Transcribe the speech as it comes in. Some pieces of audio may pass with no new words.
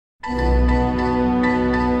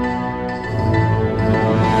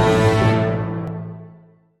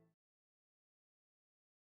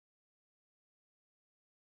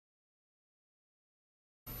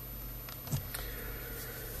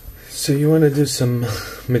So you want to do some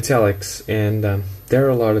metallics, and there are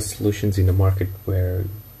a lot of solutions in the market where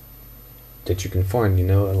that you can find, you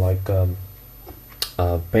know, like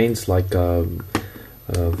paints like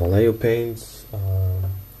Vallejo paints,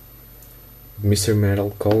 Mr. Metal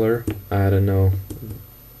color. I don't know.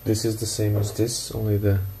 This is the same as this, only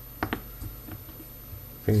the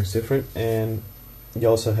thing is different. And you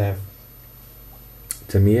also have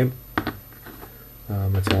Tamiya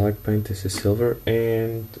metallic paint. This is silver,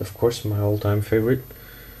 and of course my all-time favorite,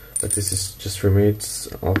 but this is just for me, it's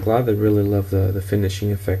Alclad. I really love the finishing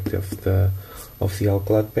effect of the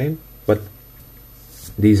Alclad paint, but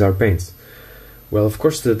these are paints. Well, of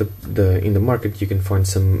course, the in the market you can find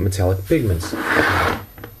some metallic pigments. I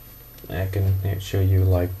can show you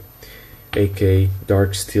like AK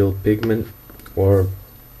Dark Steel pigment, or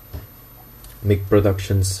MIG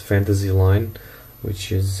Productions Fantasy line, which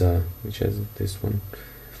has this one.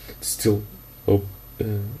 It's still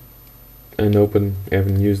unopened. I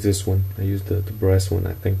haven't used this one. I used the brass one.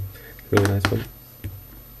 I think really nice one.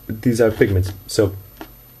 But these are pigments. So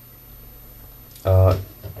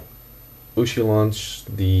Ushi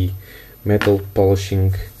launched the metal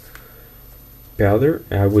polishing powder.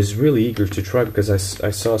 I was really eager to try because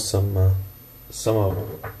I saw some of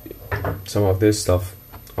this stuff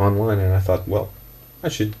online, and I thought, well, I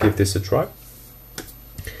should give this a try.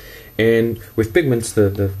 And with pigments,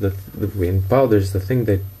 in powders, the thing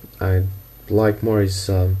that I like more is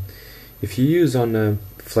if you use on a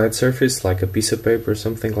flat surface like a piece of paper or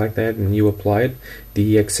something like that, and you apply it,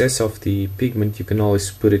 the excess of the pigment you can always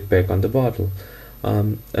put it back on the bottle.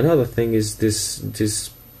 Another thing is this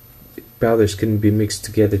powders can be mixed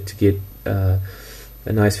together to get a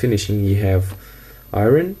nice finishing. You have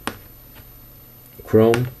iron,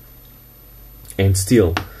 chrome, and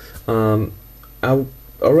steel. I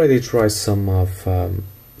already tried some of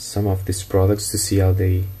these products to see how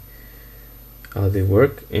they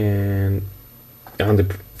work, and on the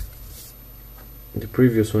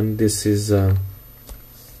previous one, this is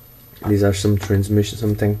these are some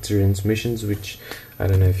tank transmissions, which I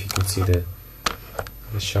don't know if you can see the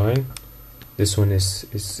shine. This one is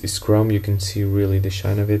chrome. You can see really the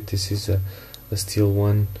shine of it. This is a steel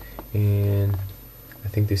one, and I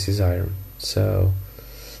think this is iron. So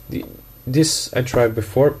this I tried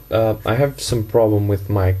before. I have some problem with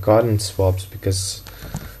my cotton swabs because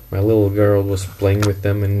my little girl was playing with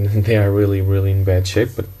them, and they are really in bad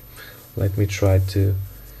shape. But let me try to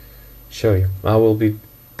show you. I will be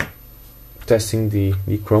testing the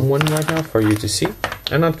chrome one right now for you to see.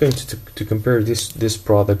 I'm not going to compare this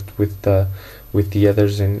product with the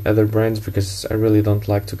others and other brands, because I really don't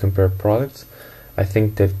like to compare products. I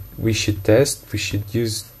think that we should test, we should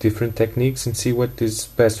use different techniques and see what is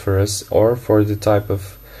best for us or for the type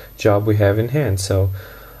of job we have in hand. So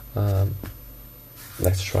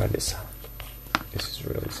let's try this out. This is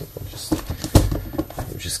really simple.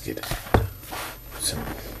 Just get some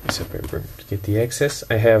piece of paper to get the excess.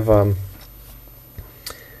 I have a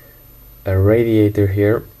radiator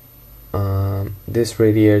here. This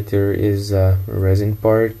radiator is a resin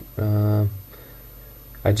part. I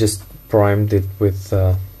just primed it with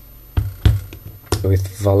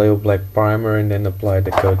Vallejo black primer, and then applied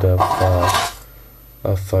a coat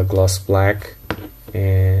of gloss black,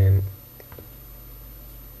 and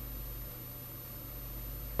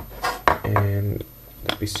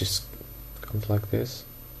the piece just comes like this.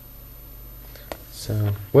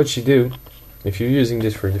 So what you do, if you're using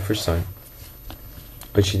this for the first time,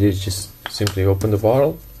 what you do is just simply open the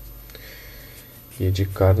bottle, get your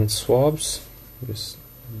cotton swabs, just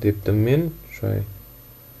dip them in. Try.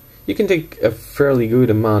 You can take a fairly good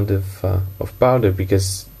amount of powder,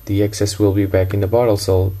 because the excess will be back in the bottle,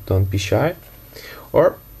 so don't be shy.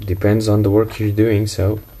 Or depends on the work you're doing.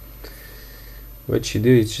 So what you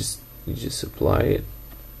do is you just apply it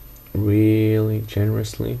really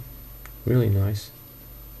generously, really nice.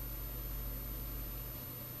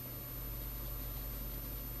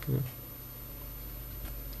 Yeah.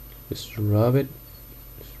 Just rub it.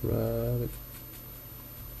 Just rub it.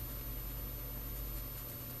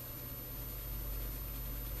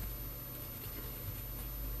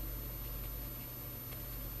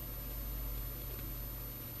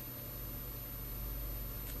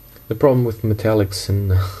 The problem with metallics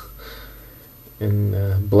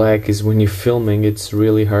and black is when you're filming, it's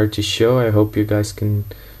really hard to show. I hope you guys can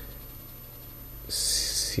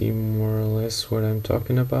see more or less what I'm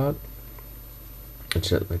talking about.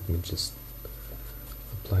 Let me just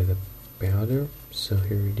apply the powder. So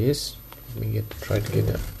here it is. Let me try to get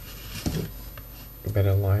a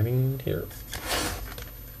better lighting here.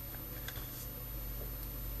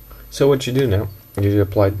 So what you do now, you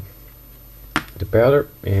apply the powder,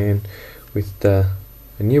 and with the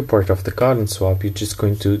new part of the cotton swab, you're just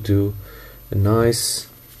going to do a nice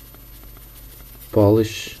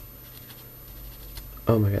polish.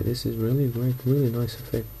 Oh my god, this is really great, really nice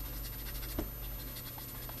effect.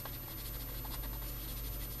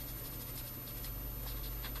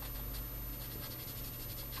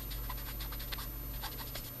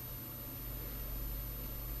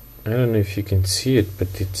 I don't know if you can see it,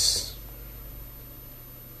 but it's,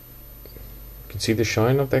 you can see the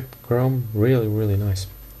shine of that chrome. Really, really nice.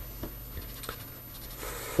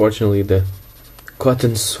 Fortunately, the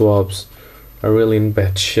cotton swabs are really in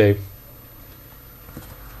bad shape.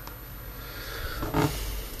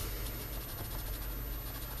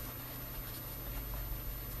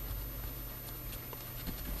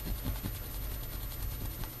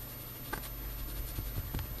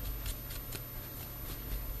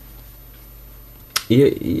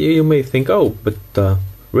 You may think, oh, but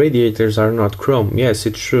radiators are not chrome. Yes,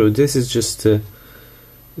 it's true. This is just to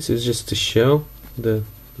show the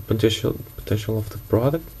potential of the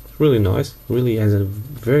product. Really nice. Really has a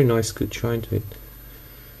very nice, good shine to it.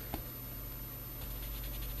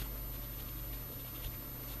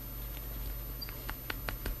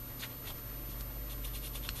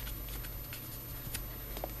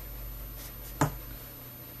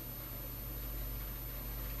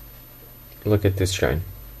 Look at this shine.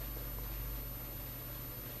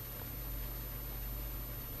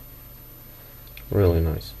 Really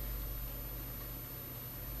nice.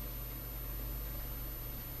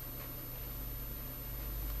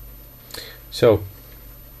 So,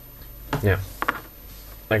 yeah,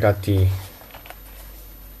 I got the,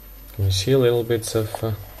 you see a little bits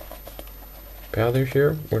of powder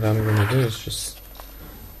here. What I'm going to do is just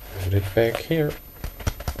put it back here.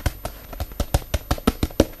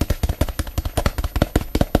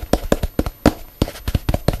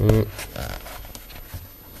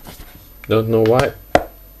 Don't know why.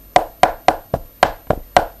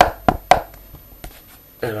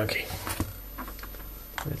 Okay,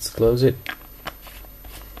 let's close it.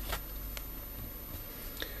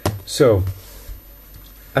 So,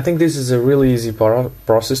 I think this is a really easy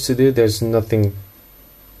process to do. There's nothing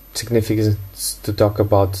significant to talk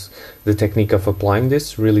about the technique of applying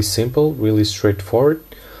this. Really simple, really straightforward.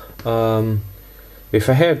 If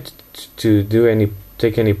I had to do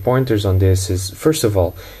take any pointers on this, is first of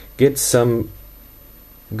all, get some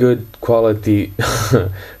good quality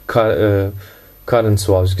cotton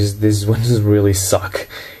swabs, because these ones really suck.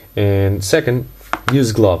 And second,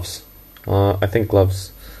 use gloves. I think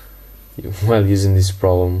gloves, while using this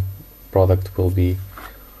product, will be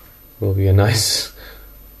a nice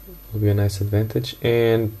advantage.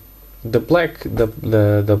 And the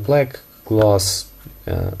black gloss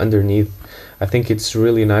underneath, I think it's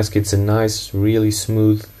really nice. It's a nice, really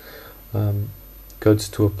smooth coat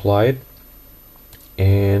to apply it,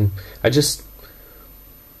 and I just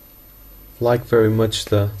like very much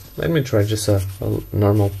the. Let me try just a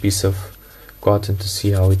normal piece of cotton to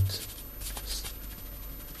see how it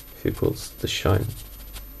equals the shine.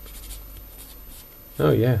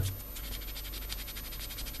 Oh yeah.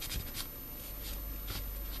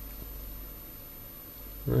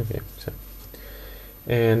 Okay, so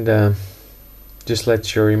and just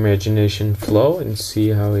let your imagination flow and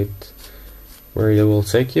see where it will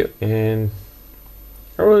take you. And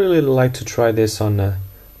I really like to try this on a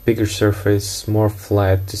bigger surface, more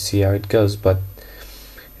flat, to see how it goes. But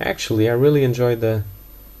actually, I really enjoy the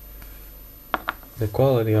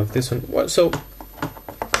quality of this one. Well, so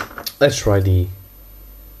let's try the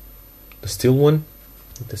steel one.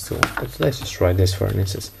 Let's just try this for an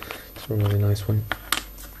instance. It's a really nice one.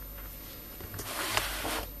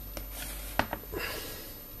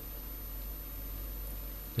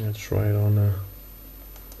 Let's try it on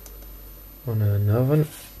an oven.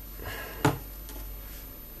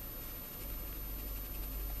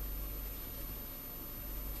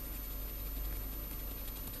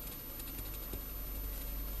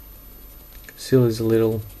 Steel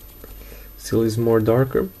is more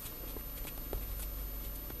darker.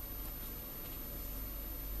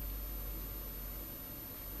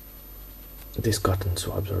 These cotton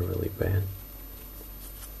swabs are really bad.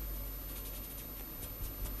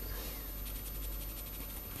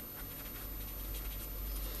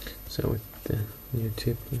 So with the new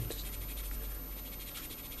tip,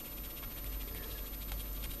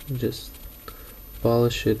 just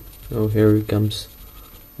polish it. Oh, here it comes,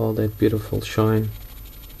 all that beautiful shine.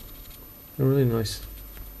 Really nice.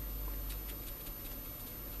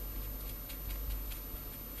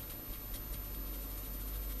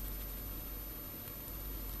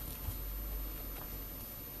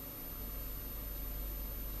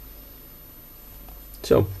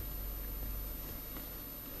 So,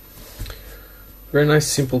 very nice,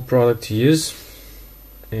 simple product to use,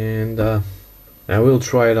 and I will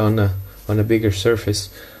try it on a bigger surface.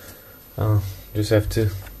 Just have to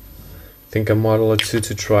think a model or two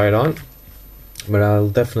to try it on, but I'll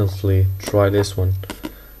definitely try this one,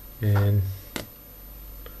 and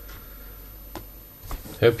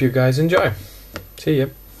hope you guys enjoy. See ya.